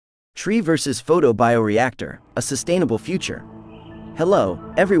Tree versus photobioreactor, a sustainable future. Hello,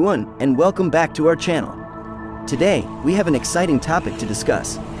 everyone, and welcome back to our channel. Today, we have an exciting topic to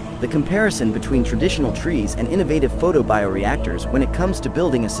discuss: the comparison between traditional trees and innovative photobioreactors when it comes to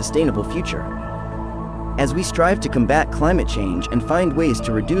building a sustainable future. As we strive to combat climate change and find ways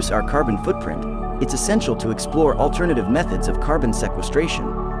to reduce our carbon footprint, it's essential to explore alternative methods of carbon sequestration.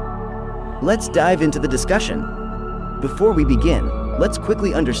 Let's dive into the discussion. Before we begin, let's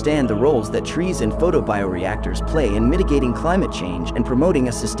quickly understand the roles that trees and photobioreactors play in mitigating climate change and promoting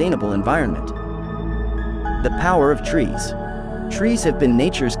a sustainable environment. The power of trees. Trees have been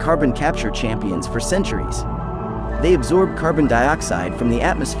nature's carbon capture champions for centuries. They absorb carbon dioxide from the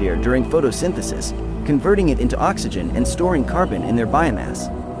atmosphere during photosynthesis, converting it into oxygen and storing carbon in their biomass.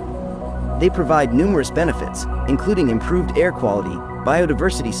 They provide numerous benefits, including improved air quality,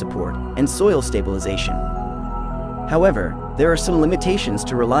 biodiversity support, and soil stabilization. However, there are some limitations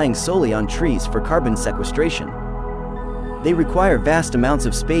to relying solely on trees for carbon sequestration. They require vast amounts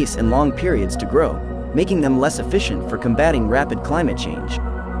of space and long periods to grow, making them less efficient for combating rapid climate change.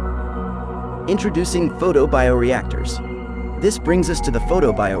 Introducing photobioreactors. This brings us to the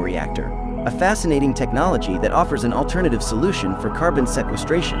photobioreactor, a fascinating technology that offers an alternative solution for carbon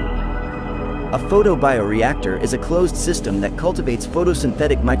sequestration. A photobioreactor is a closed system that cultivates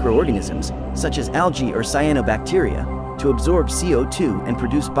photosynthetic microorganisms, such as algae or cyanobacteria, to absorb CO2 and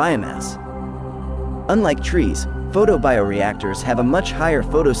produce biomass. Unlike trees, photobioreactors have a much higher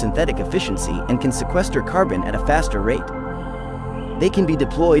photosynthetic efficiency and can sequester carbon at a faster rate. They can be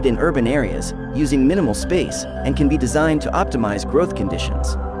deployed in urban areas, using minimal space, and can be designed to optimize growth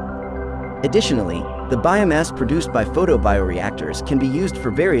conditions. Additionally, the biomass produced by photobioreactors can be used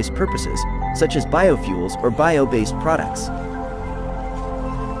for various purposes, such as biofuels or bio-based products.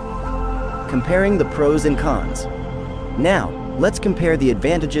 Comparing the pros and cons. Now, let's compare the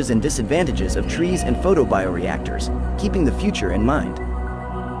advantages and disadvantages of trees and photobioreactors, keeping the future in mind.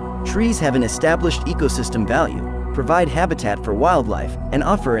 Trees have an established ecosystem value, provide habitat for wildlife, and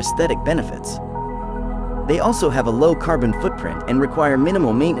offer aesthetic benefits. They also have a low carbon footprint and require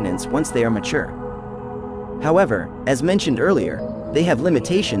minimal maintenance once they are mature. However, as mentioned earlier, they have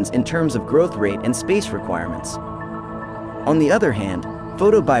limitations in terms of growth rate and space requirements. On the other hand,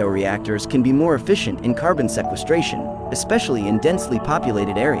 photobioreactors can be more efficient in carbon sequestration, especially in densely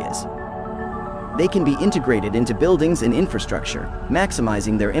populated areas. They can be integrated into buildings and infrastructure,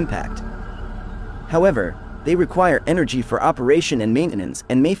 maximizing their impact. However, they require energy for operation and maintenance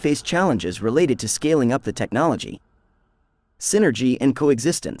and may face challenges related to scaling up the technology. Synergy and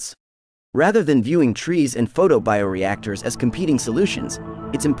coexistence. Rather than viewing trees and photobioreactors as competing solutions,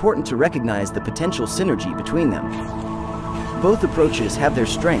 it's important to recognize the potential synergy between them. Both approaches have their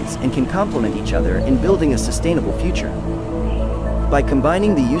strengths and can complement each other in building a sustainable future. By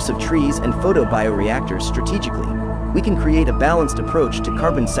combining the use of trees and photobioreactors strategically, we can create a balanced approach to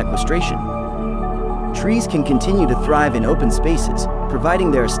carbon sequestration. Trees can continue to thrive in open spaces,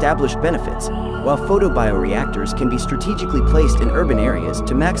 providing their established benefits, while photobioreactors can be strategically placed in urban areas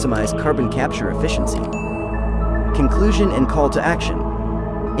to maximize carbon capture efficiency. Conclusion and call to action.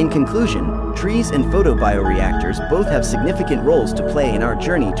 In conclusion, trees and photobioreactors both have significant roles to play in our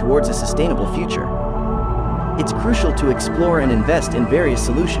journey towards a sustainable future. It's crucial to explore and invest in various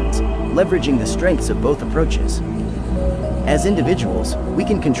solutions, leveraging the strengths of both approaches. As individuals, we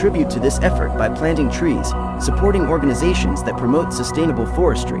can contribute to this effort by planting trees, supporting organizations that promote sustainable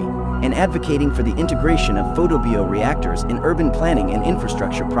forestry, and advocating for the integration of photobioreactors in urban planning and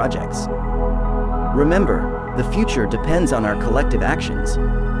infrastructure projects. Remember, the future depends on our collective actions.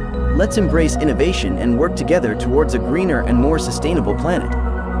 Let's embrace innovation and work together towards a greener and more sustainable planet.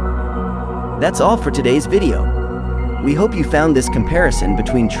 That's all for today's video. We hope you found this comparison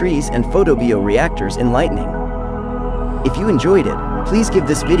between trees and photobioreactors enlightening. If you enjoyed it, please give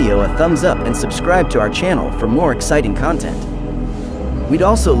this video a thumbs up and subscribe to our channel for more exciting content. We'd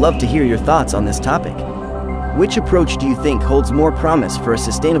also love to hear your thoughts on this topic. Which approach do you think holds more promise for a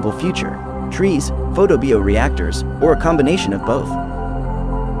sustainable future? Trees, photobioreactors, or a combination of both?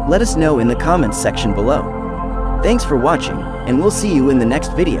 Let us know in the comments section below. Thanks for watching, and we'll see you in the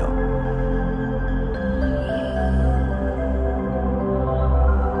next video.